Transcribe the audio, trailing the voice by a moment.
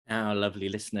our lovely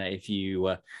listener, if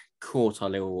you caught our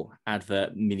little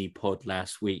advert mini pod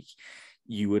last week,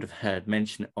 you would have heard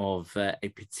mention of a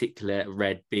particular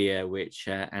red beer, which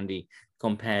Andy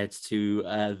compared to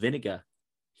vinegar.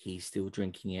 He's still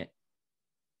drinking it.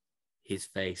 His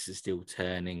face is still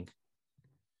turning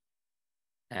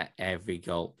at every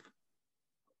gulp.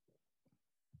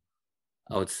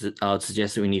 I would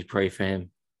suggest that we need to pray for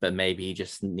him, but maybe he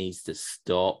just needs to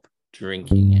stop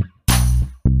drinking it.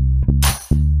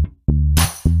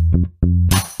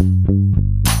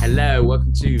 Hello,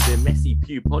 welcome to the Messy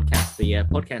Pew podcast, the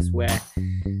podcast where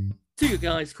two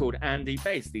guys called Andy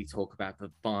basically talk about the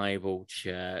Bible,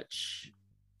 church,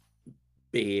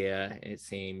 beer, it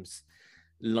seems,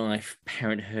 life,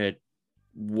 parenthood,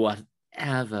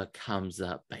 whatever comes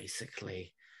up,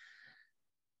 basically.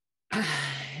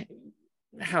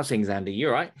 How's things, Andy? You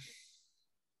all right?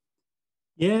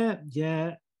 Yeah,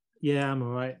 I'm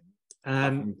all right.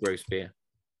 Gross beer.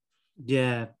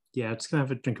 Yeah, I'm just gonna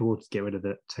have a drink of water to get rid of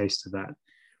the taste of that.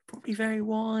 Probably very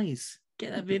wise.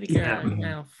 Get that vinegar out of your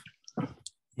mouth.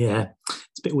 Yeah,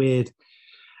 it's a bit weird.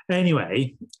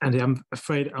 Anyway, Andy, I'm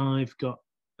afraid I've got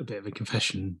a bit of a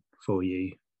confession for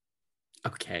you.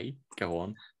 Okay, go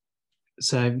on.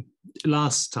 So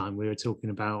last time we were talking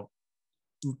about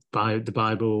the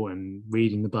Bible and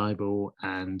reading the Bible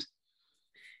and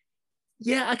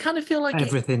I kind of feel like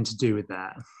everything to do with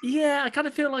that. Yeah, I kind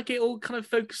of feel like it all kind of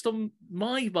focused on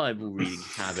my Bible reading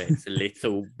habits a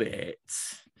little bit.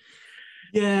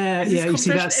 Yeah. You see,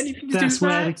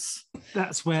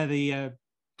 that's where the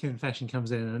confession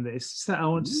comes in, and it's that I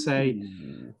want to say.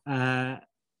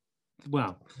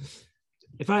 Well,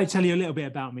 if I tell you a little bit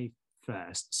about me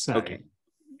first, so. Okay.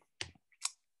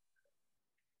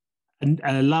 And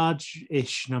a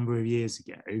large-ish number of years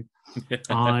ago,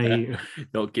 I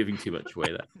not giving too much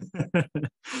away there.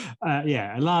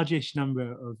 A large-ish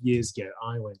number of years ago,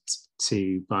 I went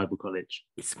to Bible college.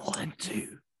 It's more than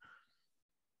two.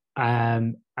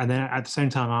 And then at the same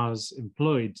time, I was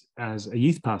employed as a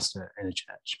youth pastor in a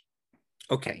church.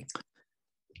 Okay.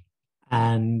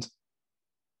 And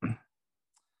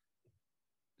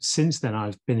since then,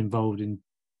 I've been involved in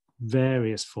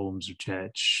various forms of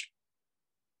church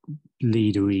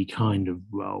leadery kind of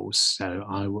roles. So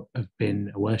I have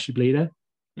been a worship leader.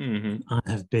 Mm-hmm. I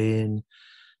have been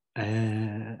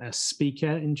a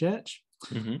speaker in church.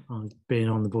 Mm-hmm. I've been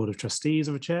on the board of trustees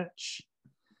of a church.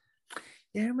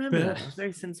 Yeah, I remember that. It was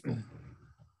very sensible.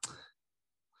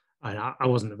 I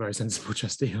wasn't a very sensible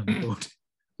trustee on the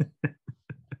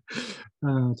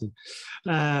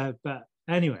board. But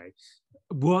anyway,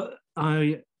 what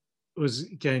I was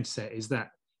going to say is that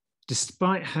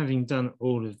despite having done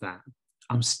all of that,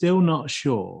 I'm still not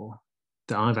sure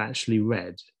that I've actually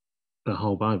read the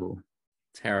whole Bible.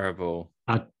 Terrible.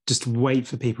 I just wait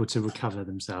for people to recover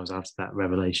themselves after that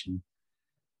revelation.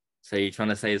 So you're trying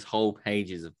to say there's whole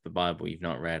pages of the Bible you've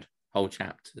not read? Whole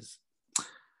chapters?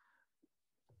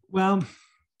 Well,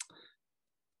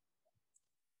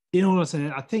 in all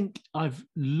honesty, I think I've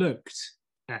looked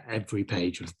at every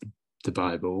page of the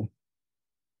Bible.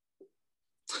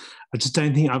 I just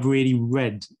don't think I've really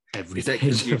read every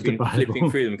page of the Bible. Flipping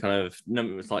through them kind of,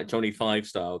 it's like Johnny Five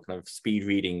style, kind of speed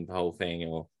reading the whole thing,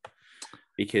 or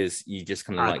because you just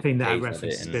kind of I think that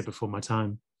reference is a bit before my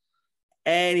time.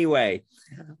 Anyway,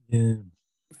 yeah.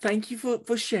 Thank you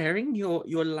for sharing your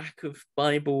lack of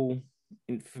Bible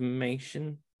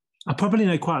information. I probably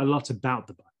know quite a lot about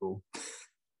the Bible.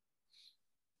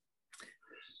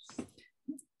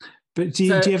 But do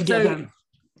you ever get that?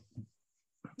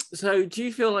 So do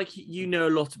you feel like you know a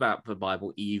lot about the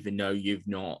Bible, even though you've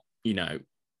not,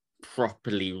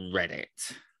 properly read it?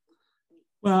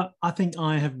 Well, I think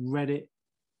I have read it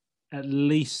at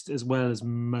least as well as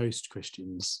most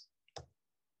Christians.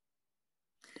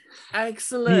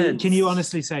 Excellent. Can you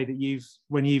honestly say that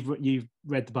when you've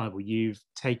read the Bible, you've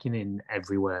taken in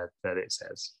every word that it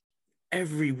says?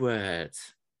 Every word.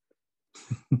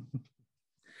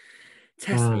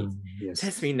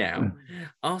 Test me now.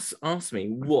 Ask me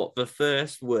what the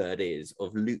first word is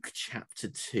of Luke chapter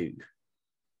 2.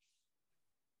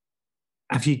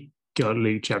 Have you got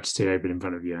Luke chapter 2 open in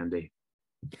front of you, Andy?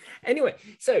 Anyway,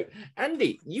 so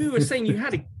Andy, you were saying you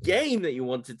had a game that you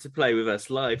wanted to play with us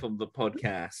live on the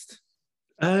podcast.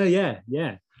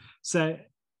 Yeah. So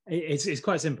it's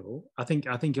quite simple. I think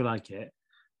you'll like it.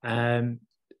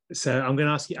 So I'm going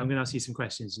to ask you some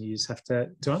questions, and you just have to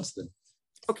answer them.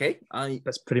 Okay,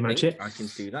 that's pretty much it. I can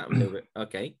do that a little bit.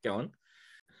 Okay, go on.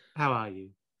 How are you?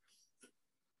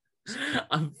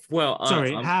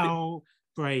 Sorry, how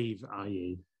brave are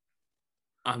you?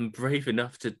 I'm brave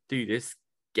enough to do this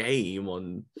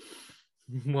game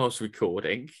whilst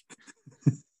recording.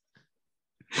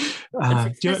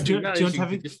 And Do successfully you want to managing have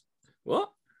to a just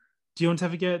what? Do you want to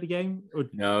have a go at the game, or do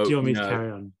No, you want me to no,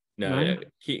 carry on? no.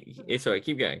 It's all right.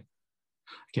 Keep going.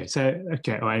 Okay. So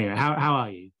Well, anyway, how are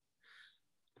you?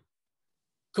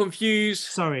 Confused.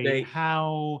 Sorry.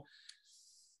 How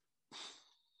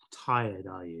tired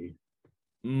are you?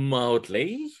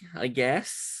 Mildly, I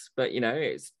guess, but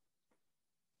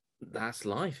that's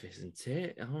life, isn't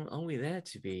it? Are we there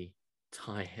to be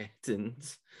tired and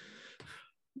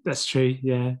That's true.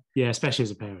 Yeah. Yeah. Especially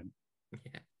as a parent.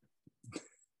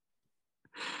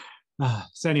 yeah.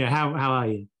 So anyway, how are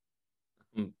you?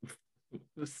 I'm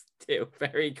still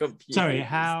very confused. Sorry.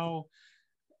 How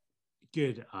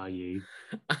good are you?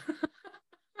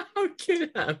 How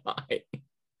good am I?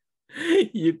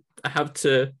 You'd have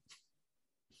to,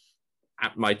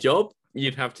 at my job,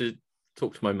 you'd have to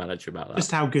talk to my manager about that.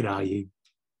 Just how good are you?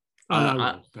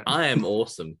 I am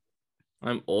awesome.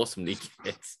 I'm awesomely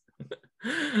good.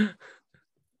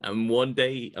 And one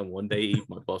day,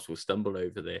 my boss will stumble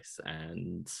over this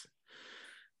and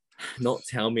not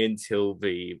tell me until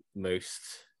the most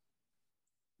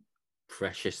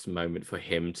precious moment for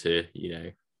him to,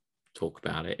 talk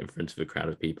about it in front of a crowd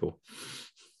of people.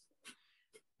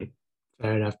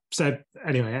 Fair enough. So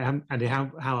anyway, Andy,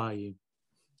 how are you?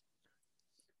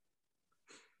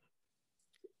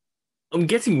 I'm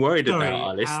getting worried Sorry, about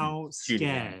our listeners. How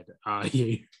scared are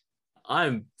you?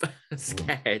 I'm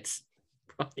scared.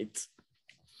 Right.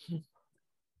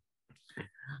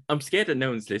 I'm scared that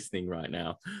no one's listening right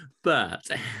now, but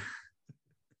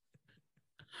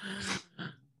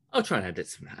I'll try and edit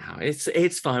some out.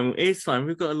 It's fine. It's fine.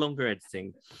 We've got a longer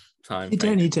editing time. You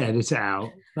don't need to edit it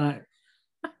out. Like,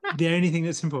 the only thing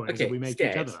that's important is that we make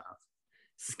each other laugh.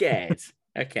 Scared.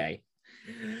 Okay.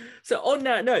 So on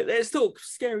that note, let's talk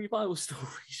scary Bible stories,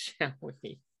 shall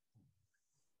we?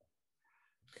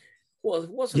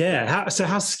 What's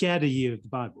how scared are you of the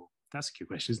Bible? That's a good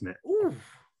question, isn't it? Ooh.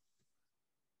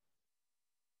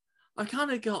 I kind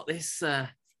of got this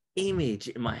image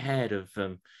in my head of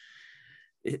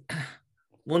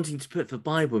wanting to put the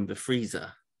Bible in the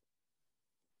freezer,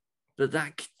 but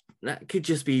that could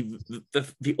just be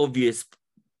the obvious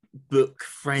book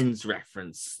Friends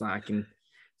reference that I can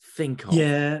think of.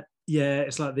 Yeah,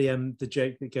 it's like the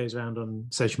joke that goes around on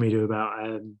social media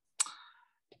about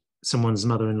someone's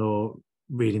mother-in-law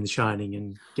reading The Shining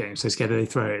and getting so scared that they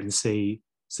throw it in the sea.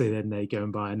 So then they go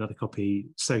and buy another copy,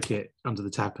 soak it under the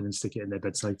tap, and then stick it in their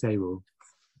bedside table.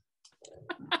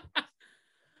 I'm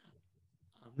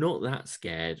not that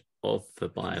scared of the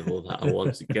Bible that I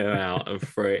want to go out and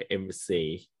throw it in the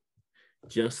sea,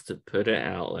 just to put it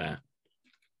out there.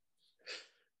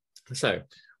 So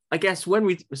I guess when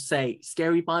we say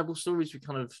scary Bible stories, we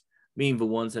kind of mean the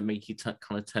ones that make you kind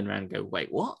of turn around and go,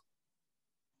 wait, what?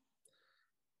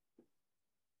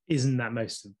 Isn't that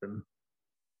most of them?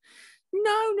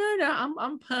 No.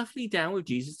 I'm perfectly down with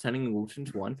Jesus turning the water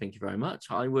into wine. Thank you very much.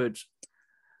 I would.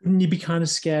 Wouldn't you be kind of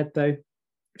scared, though,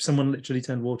 if someone literally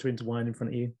turned water into wine in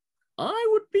front of you? I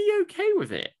would be okay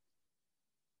with it.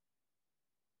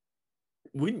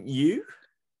 Wouldn't you?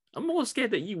 I'm more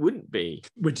scared that you wouldn't be.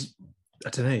 I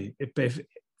don't know. If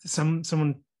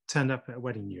someone turned up at a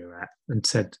wedding you were at and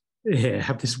said, "Here,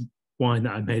 have this wine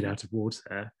that I made out of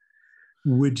water,"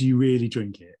 would you really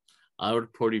drink it? I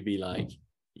would probably be like,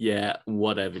 yeah,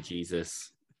 whatever,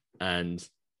 Jesus, and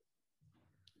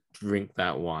drink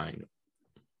that wine.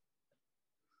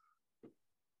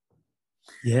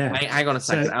 Yeah. Hang on a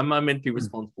second. Am I meant to be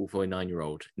responsible for a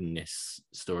 9-year-old in this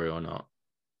story or not?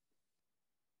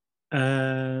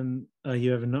 Are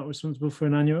you ever not responsible for a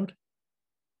 9-year-old?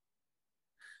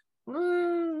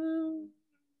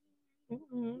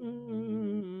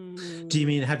 Do you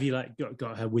mean have you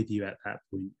got her with you at that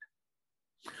point?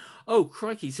 Oh,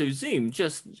 crikey. So Zoom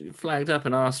just flagged up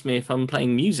and asked me if I'm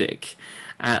playing music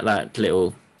at that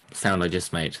little sound I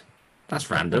just made.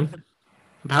 That's random.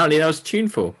 Apparently that was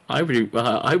tuneful. I hope we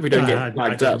don't get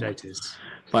flagged up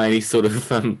by any sort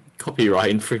of copyright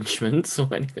infringements or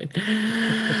anything.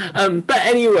 But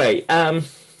anyway,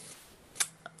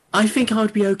 I think I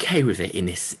would be okay with it in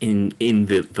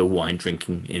the wine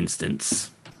drinking instance.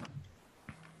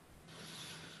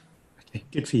 Okay,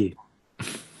 good for you.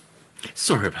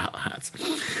 Sorry about that.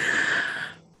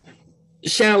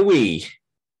 Shall we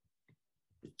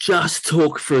just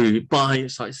talk through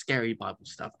scary Bible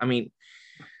stuff? I mean,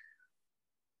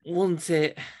 it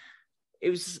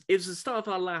was the start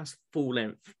of our last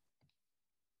full-length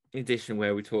edition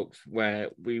where we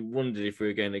wondered if we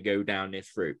were going to go down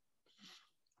this route.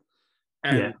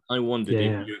 And I wondered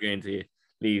if you were going to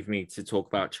leave me to talk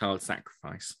about child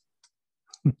sacrifice.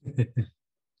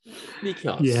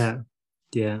 Because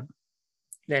yeah.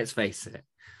 let's face it,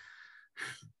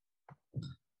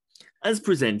 As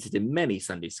presented in many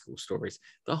Sunday school stories,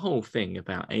 the whole thing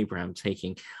about Abraham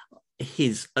taking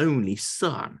his only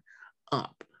son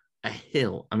up a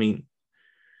hill. I mean,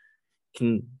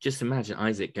 can just imagine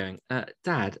Isaac going,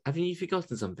 Dad, have you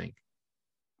forgotten something?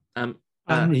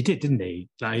 He did, didn't he?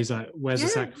 Like, he's like, where's the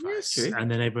sacrifice? Yeah, and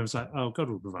then Abraham's like, oh, God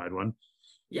will provide one.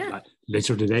 Yeah. Like,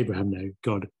 little did Abraham know,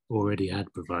 God already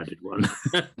had provided one.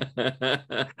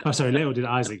 Oh, sorry, little did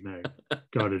Isaac know,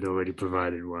 God had already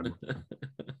provided one.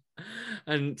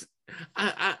 And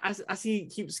as he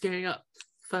keeps going up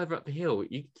further up the hill,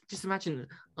 you just imagine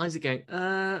Isaac going,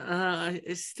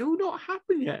 it's still not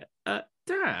happened yet.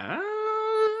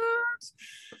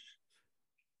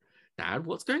 Dad,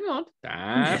 what's going on?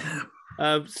 Dad.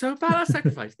 So about our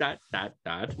sacrifice, Dad,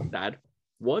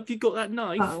 what have you got that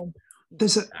knife?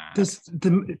 There's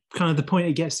the kind of the point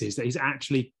it gets to is that he's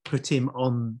actually put him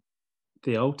on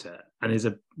the altar and is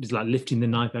like lifting the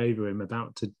knife over him,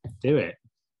 about to do it.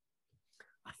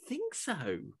 I think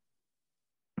so.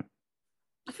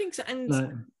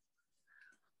 And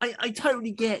I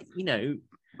totally get,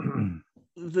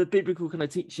 the biblical kind of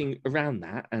teaching around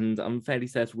that, and I'm fairly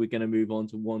certain we're going to move on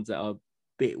to ones that are a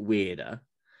bit weirder.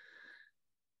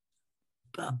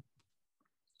 But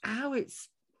how it's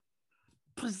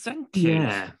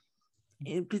presented,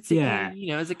 in particular,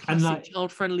 as a classic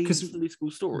child-friendly Sunday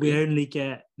school story, we only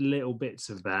get little bits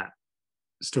of that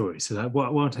story. So, like,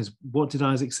 what did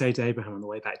Isaac say to Abraham on the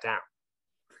way back down?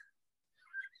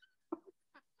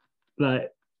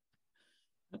 Like,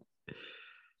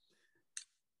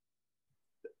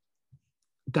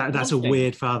 that's a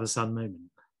weird father-son moment.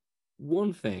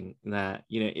 One thing that,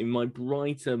 in my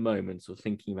brighter moments of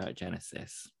thinking about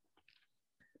Genesis,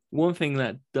 one thing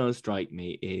that does strike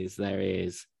me is there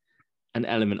is an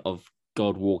element of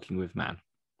God walking with man.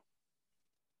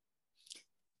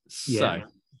 So,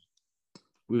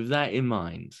 with that in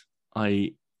mind,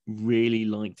 I really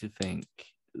like to think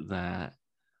that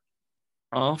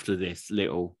after this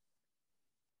little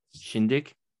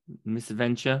shindig,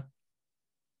 misadventure,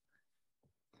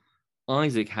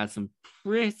 Isaac had some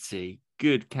pretty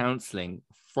good counseling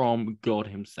from God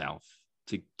himself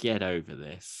to get over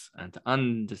this and to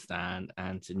understand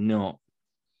and to not,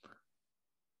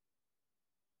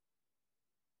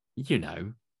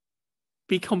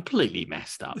 be completely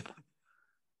messed up.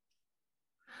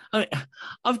 I mean,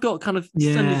 I've got kind of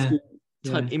Sunday school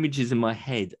type images in my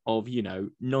head of,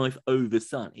 knife over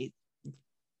son.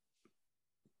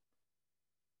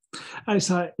 It's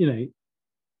like,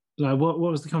 like what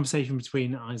was the conversation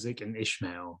between Isaac and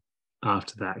Ishmael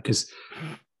after that? Because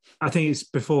I think it's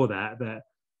before that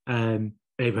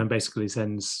Abraham basically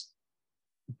sends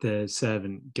the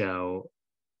servant girl,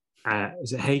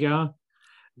 is it Hagar,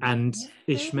 and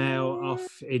Ishmael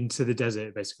off into the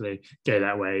desert, basically, go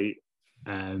that way,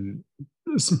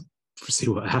 see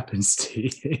what happens to you.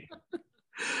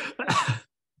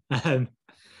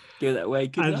 Go that way.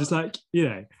 And just like,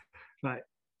 like,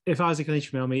 if Isaac and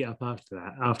Ishmael meet up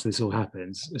after this all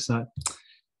happens, it's like,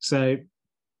 so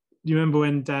you remember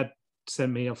when Dad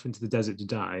sent me off into the desert to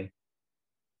die?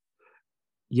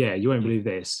 Yeah, you won't believe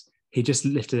this. He just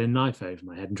lifted a knife over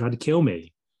my head and tried to kill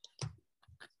me.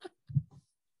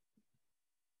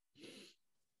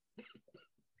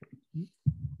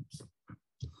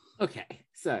 Okay,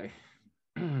 so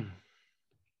some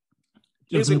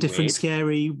different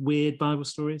scary, weird Bible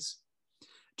stories.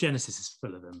 Genesis is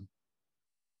full of them.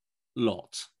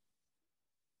 Lot.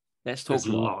 Let's talk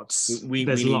lots.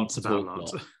 There's lots about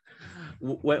Lot.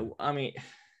 Well, I mean,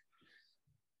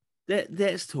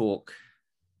 let's talk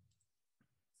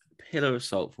pillar of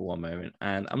salt for one moment,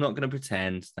 and I'm not going to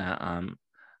pretend that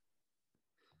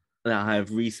that I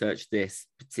have researched this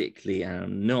particularly, and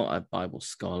I'm not a Bible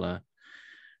scholar.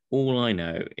 All I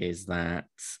know is that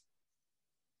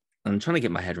I'm trying to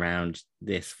get my head around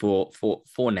this for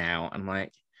now. I'm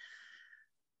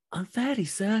fairly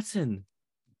certain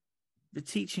the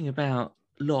teaching about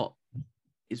Lot,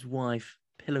 his wife,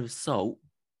 pillar of salt,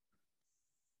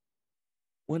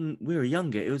 when we were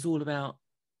younger, it was all about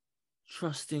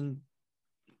trusting.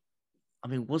 I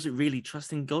mean, was it really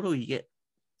trusting God, or you get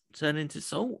turned into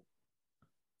salt?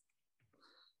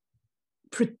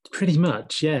 Pretty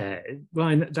much, yeah.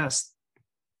 Well, that's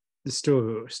the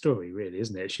story, really,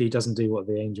 isn't it? She doesn't do what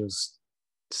the angels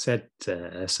said to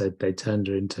her, so they turned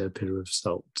her into a pillar of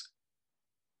salt.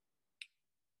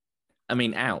 I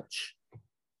mean, ouch.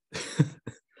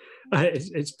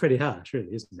 It's pretty harsh,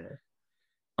 really, isn't it?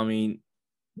 I mean,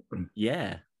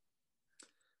 yeah.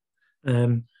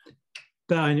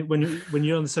 But when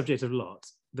you're on the subject of Lot,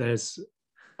 there's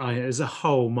a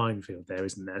whole minefield there,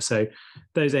 isn't there? So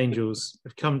those angels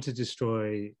have come to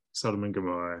destroy Sodom and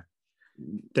Gomorrah.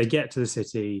 They get to the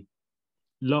city.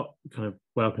 Lot kind of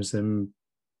welcomes them,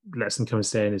 lets them come and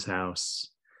stay in his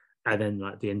house, and then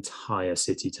like the entire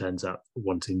city turns up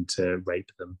wanting to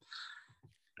rape them.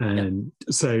 And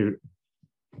so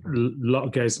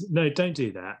Lot goes, no, don't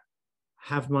do that.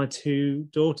 Have my 2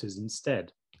 daughters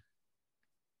instead.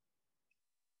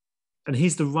 And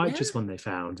he's the righteous one they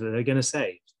found that they're going to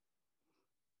save.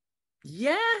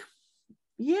 Yeah.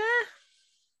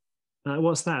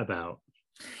 What's that about?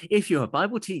 If you're a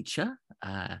Bible teacher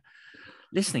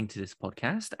listening to this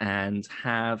podcast and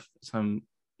have some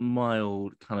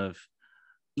mild kind of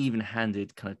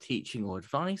even-handed kind of teaching or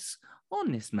advice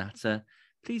on this matter,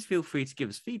 please feel free to give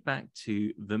us feedback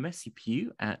to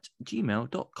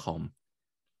themessypew@gmail.com.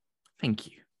 Thank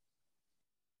you.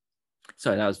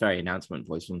 Sorry, that was very announcement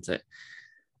voice, wasn't it?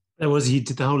 There was. You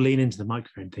did the whole lean into the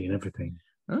microphone thing and everything.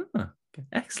 Oh, okay.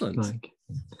 Excellent. Like,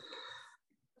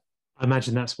 I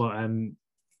imagine that's what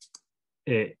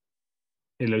it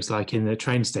looks like in the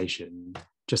train station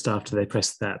just after they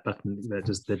press that button that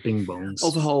does the bing bongs. Oh,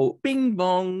 the whole bing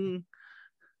bong.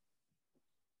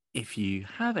 If you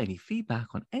have any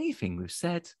feedback on anything we've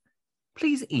said,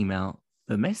 please email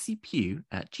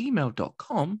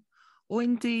themessypew@gmail.com or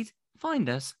indeed find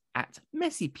us at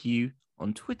messypew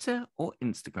on Twitter or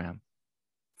Instagram.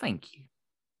 Thank you.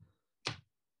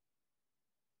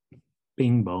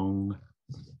 Bing bong.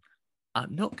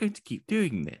 I'm not going to keep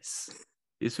doing this.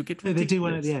 This will get ridiculous. They do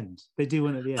one at the end. They do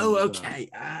one at the end. Oh, okay.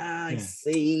 Well. I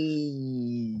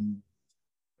see.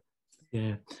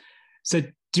 Yeah. So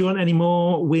do you want any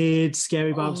more weird,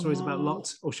 scary Bible stories about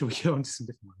Lot, or should we go on to some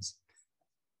different ones?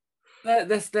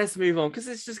 Let's move on, because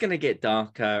it's just going to get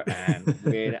darker and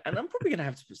weird, and I'm probably going to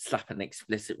have to slap an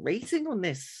explicit rating on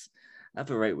this at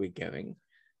the rate we're going.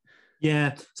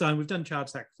 Yeah. So we've done child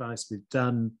sacrifice. We've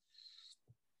done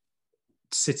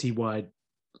citywide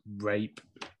rape.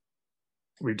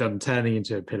 We've done turning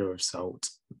into a pillar of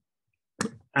salt,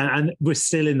 and we're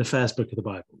still in the first book of the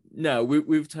Bible. No,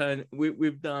 we've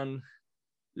done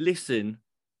listen,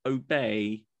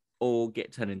 obey, or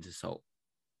get turned into salt,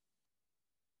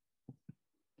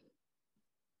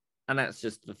 and that's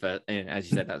just the first. As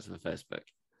you said, that's the first book.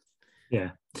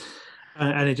 Yeah,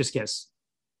 and it just gets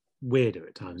weirder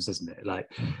at times, doesn't it? Like,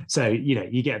 so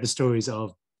you get the stories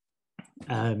of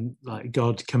like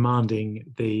God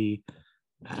commanding the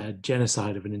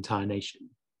genocide of an entire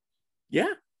nation.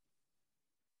 Yeah.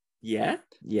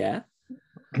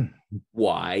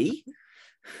 Why?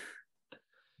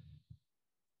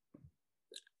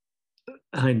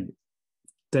 Don't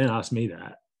ask me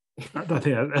that. I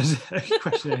think that's a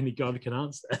question only God can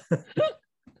answer.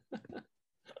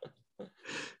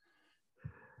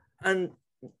 And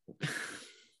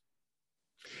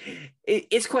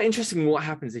it's quite interesting what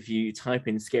happens if you type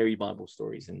in scary Bible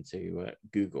stories into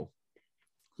Google.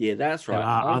 Yeah, that's right. There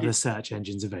are other search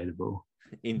engines available.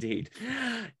 Indeed.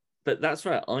 But that's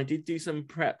right. I did do some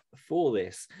prep for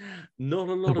this. Not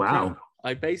a lot of prep.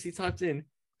 I basically typed in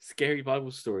scary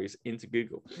Bible stories into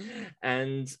Google.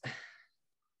 And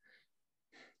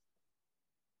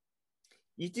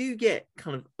you do get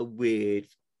kind of a weird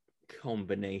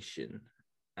combination.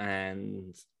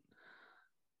 And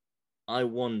I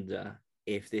wonder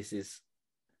if this is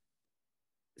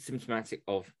symptomatic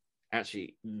of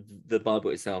actually the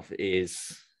Bible itself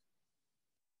is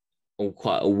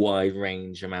quite a wide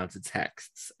range amount of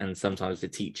texts, and sometimes the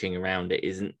teaching around it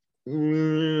isn't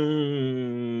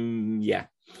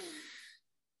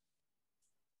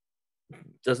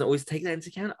doesn't always take that into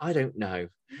account. I don't know.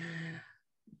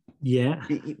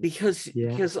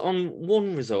 Because on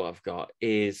one result I've got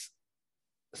is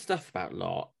stuff about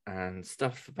Lot and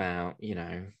stuff about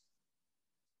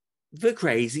the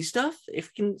crazy stuff,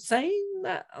 if you can say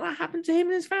that happened to him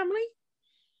and his family.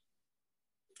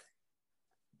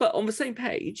 But on the same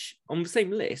page, on the same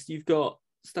list, you've got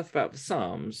stuff about the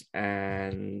Psalms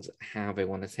and how they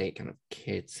want to take kind of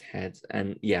kids' heads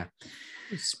and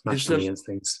smash them against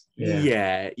things.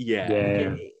 Yeah.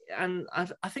 And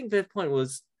I think their point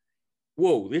was,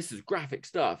 whoa, this is graphic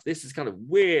stuff. This is kind of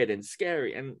weird and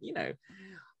scary. And,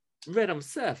 read on the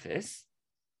surface,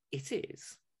 it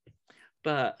is.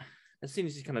 But as soon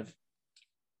as you kind of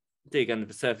dig under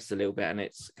the surface a little bit, and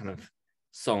it's kind of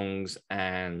songs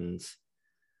and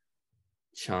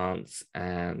chants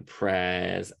and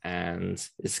prayers, and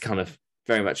it's kind of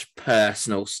very much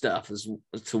personal stuff as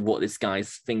to what this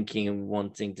guy's thinking and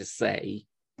wanting to say.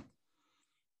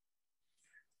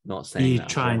 Not saying you're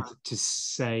trying to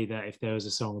say that if there was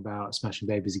a song about smashing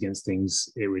babies against things,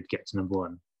 it would get to number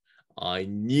one. I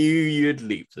knew you'd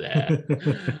leap there.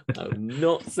 I'm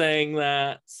not saying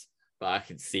that, but I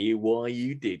can see why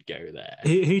you did go there.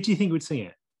 Who do you think would sing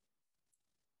it?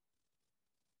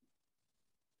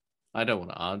 I don't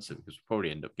want to answer because we'll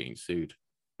probably end up getting sued.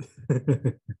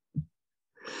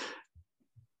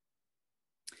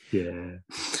 Yeah.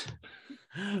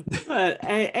 But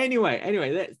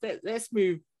anyway, let's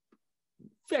move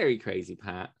very crazy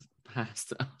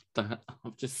past.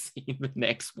 I've just seen the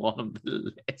next one on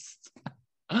the list.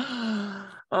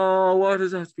 Oh, why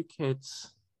does it have to be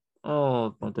kids?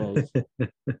 Oh my days.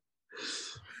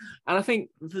 And I think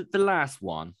the last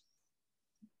one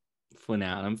for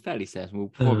now, and I'm fairly certain we'll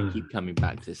probably keep coming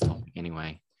back to this topic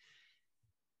anyway,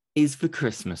 is The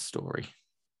Christmas Story.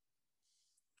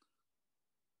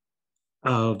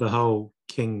 Oh, the whole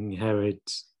King Herod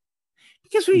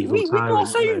Because we tyrant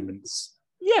gloss over moments.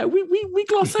 Yeah, we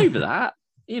gloss over that.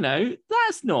 You know,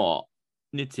 that's not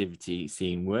nativity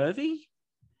scene worthy.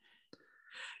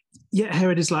 Yeah,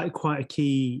 Herod is like quite a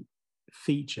key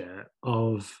feature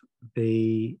of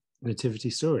the nativity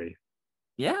story.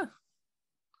 Yeah.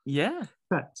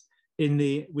 But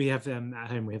we have at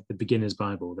home we have the beginner's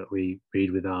Bible that we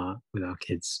read with our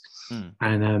kids,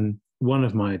 and one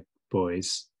of my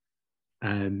boys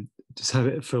just have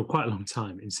it for quite a long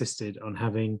time insisted on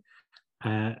having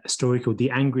a story called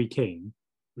The Angry King,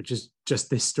 which is just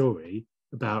this story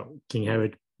about King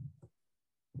Herod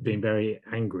being very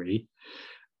angry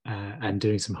and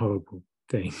doing some horrible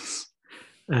things.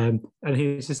 And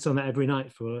he insists on that every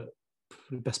night for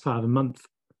the best part of a month.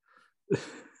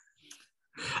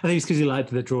 I think it's because he liked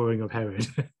the drawing of Herod.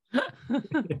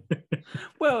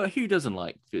 Well, who doesn't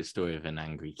like the story of an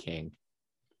angry king?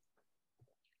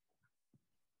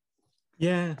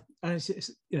 Yeah, and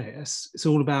it's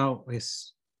all about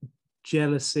this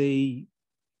jealousy,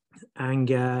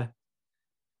 anger,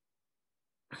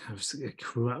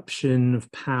 corruption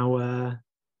of power,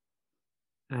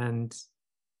 and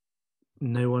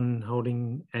no one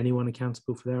holding anyone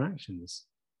accountable for their actions.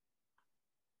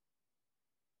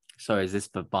 So is this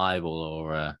the Bible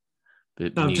or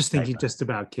the I'm just thinking just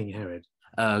about King Herod.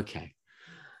 Okay.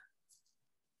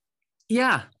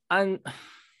 Yeah, and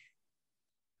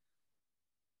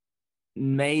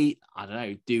I don't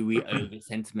know, do we over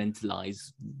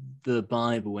sentimentalize the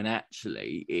Bible when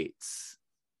actually it's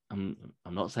I'm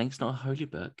not saying it's not a holy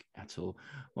book at all.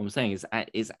 What I'm saying is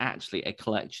it's actually a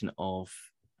collection of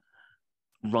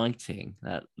writing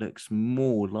that looks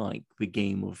more like the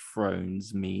Game of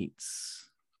Thrones meets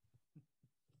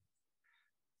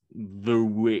The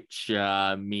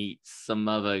Witcher meets some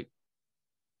other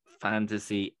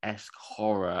fantasy-esque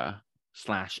horror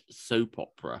 / soap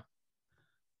opera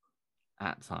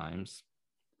at times.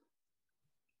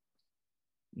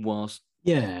 Whilst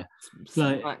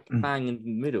smack bang in the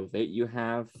middle of it, you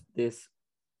have this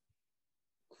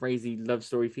crazy love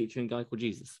story featuring a guy called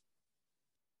Jesus.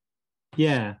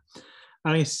 Yeah,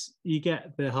 I mean, you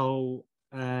get the whole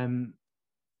the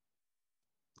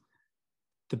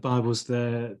Bible's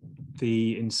the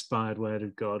inspired word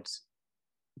of God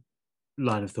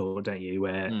line of thought, don't you?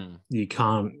 Where you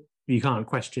can't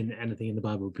question anything in the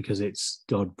Bible because it's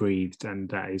God breathed and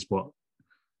that is what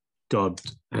God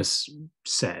has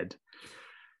said.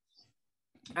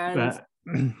 And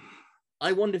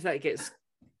I wonder if that gets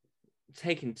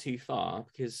taken too far,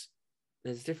 because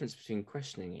there's a difference between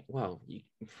questioning it. Well,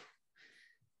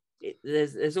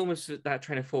 there's almost that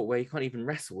train of thought where you can't even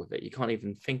wrestle with it. You can't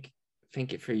even think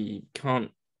it through. You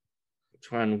can't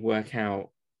try and work out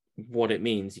what it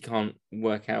means. You can't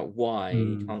work out why.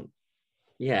 You can't.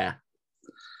 Yeah.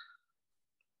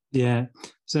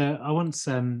 So I once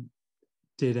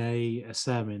did a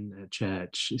sermon at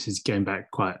church. This is going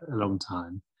back quite a long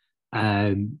time.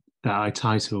 That I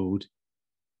titled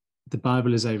 "The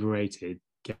Bible is Overrated.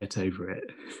 Get over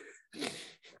it."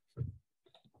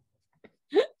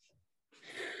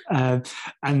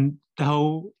 And the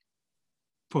whole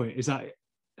point is that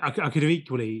I could have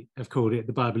equally have called it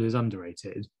 "The Bible is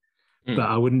underrated," but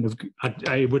I wouldn't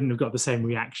have got the same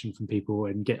reaction from people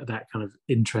and get that kind of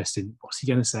interest in what's he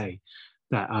going to say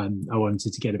that I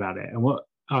wanted to get about it. And what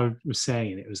I was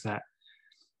saying, it was that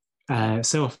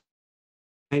so often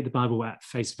I take the Bible at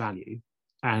face value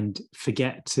and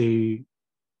forget to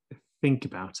think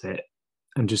about it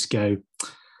and just go,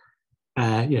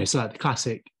 so like the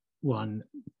classic one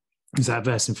is that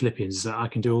verse in Philippians that I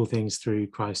can do all things through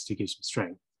Christ who gives me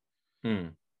strength.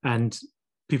 And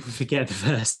people forget the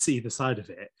verse either side of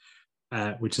it,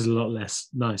 which is a lot less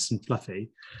nice and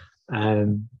fluffy,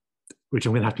 which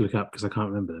I'm going to have to look up because I can't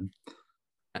remember them,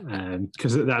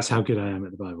 because that's how good I am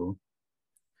at the Bible.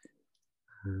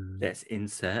 Let's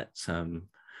insert some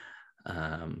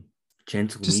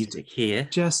gentle music here.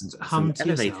 Just hum to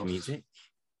elevator yourself. Music.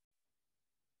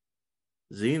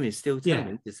 Zoom is still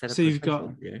telling me to set up so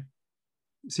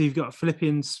you've got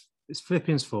Philippians. It's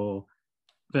Philippians 4,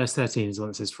 verse 13 is the one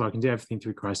that says, "For I can do everything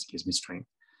through Christ who gives me strength."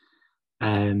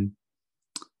 So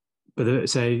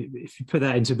if you put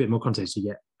that into a bit more context, you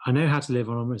get, "I know how to live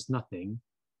on almost nothing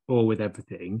or with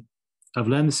everything. I've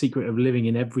learned the secret of living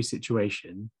in every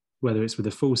situation, whether it's with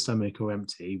a full stomach or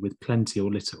empty, with plenty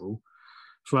or little.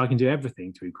 For I can do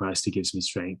everything through Christ who gives me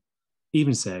strength.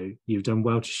 Even so, you've done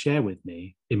well to share with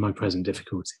me in my present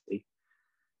difficulty."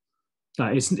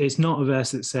 It's not a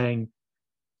verse that's saying,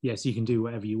 yes, you can do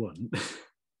whatever you want.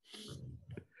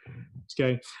 It's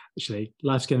going, actually,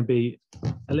 life's going to be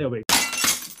a little bit,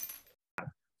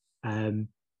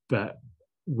 but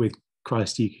with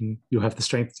Christ, you'll have the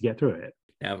strength to get through it.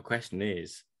 Now the question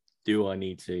is, do I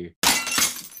need to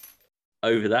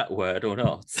over that word or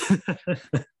not?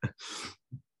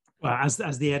 Well, as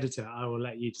the editor, I will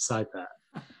let you decide that.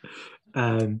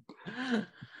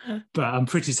 But I'm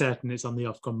pretty certain it's on the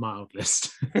Ofcom mild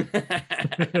list.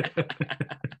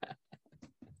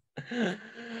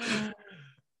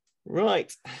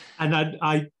 Right. And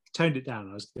I toned it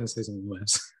down. I was going to say something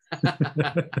worse.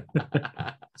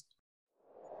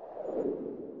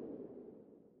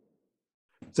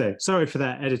 So sorry for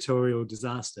that editorial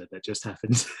disaster that just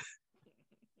happened.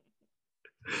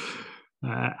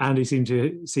 Andy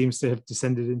seems to have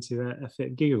descended into a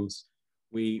fit of giggles.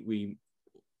 We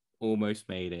almost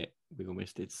made it. We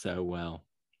almost did so well.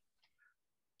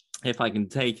 If I can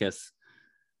take us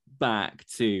back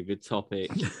to the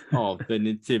topic of the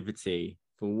nativity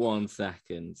for 1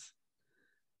 second,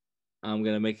 I'm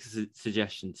going to make a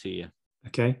suggestion to you.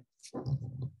 Okay.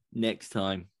 Next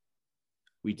time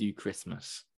we do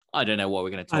Christmas. I don't know what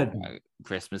we're going to talk about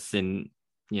Christmas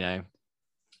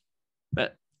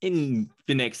but in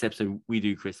the next episode we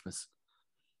do Christmas.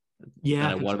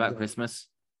 Yeah. What about Christmas?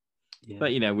 Yeah.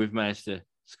 But we've managed to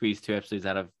squeeze 2 episodes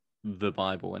out of the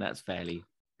Bible, and that's fairly.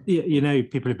 Yeah,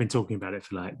 people have been talking about it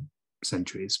for like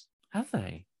centuries. Have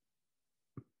they?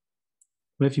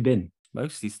 Where have you been?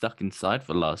 Mostly stuck inside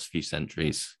for the last few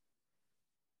centuries.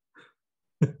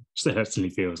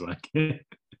 Certainly feels like it.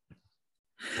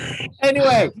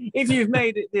 Anyway, if you've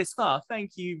made it this far,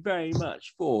 thank you very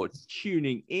much for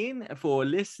tuning in, for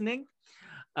listening.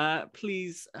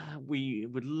 Please, we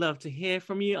would love to hear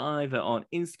from you either on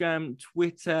Instagram,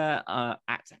 Twitter,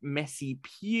 at Messy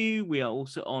Pew. We are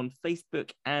also on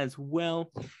Facebook as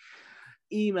well.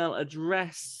 Email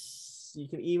address, you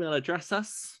can email address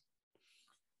us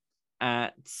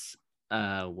at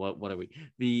what are we?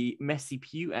 The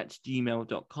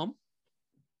messypew@gmail.com.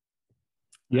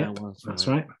 Yeah, that's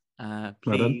right.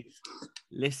 Please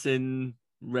listen,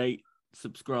 rate,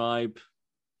 subscribe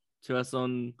to us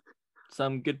on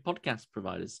some good podcast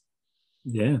providers.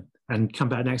 Yeah, and come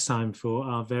back next time for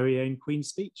our very own Queen's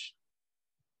speech.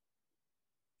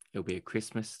 It'll be a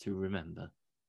Christmas to remember.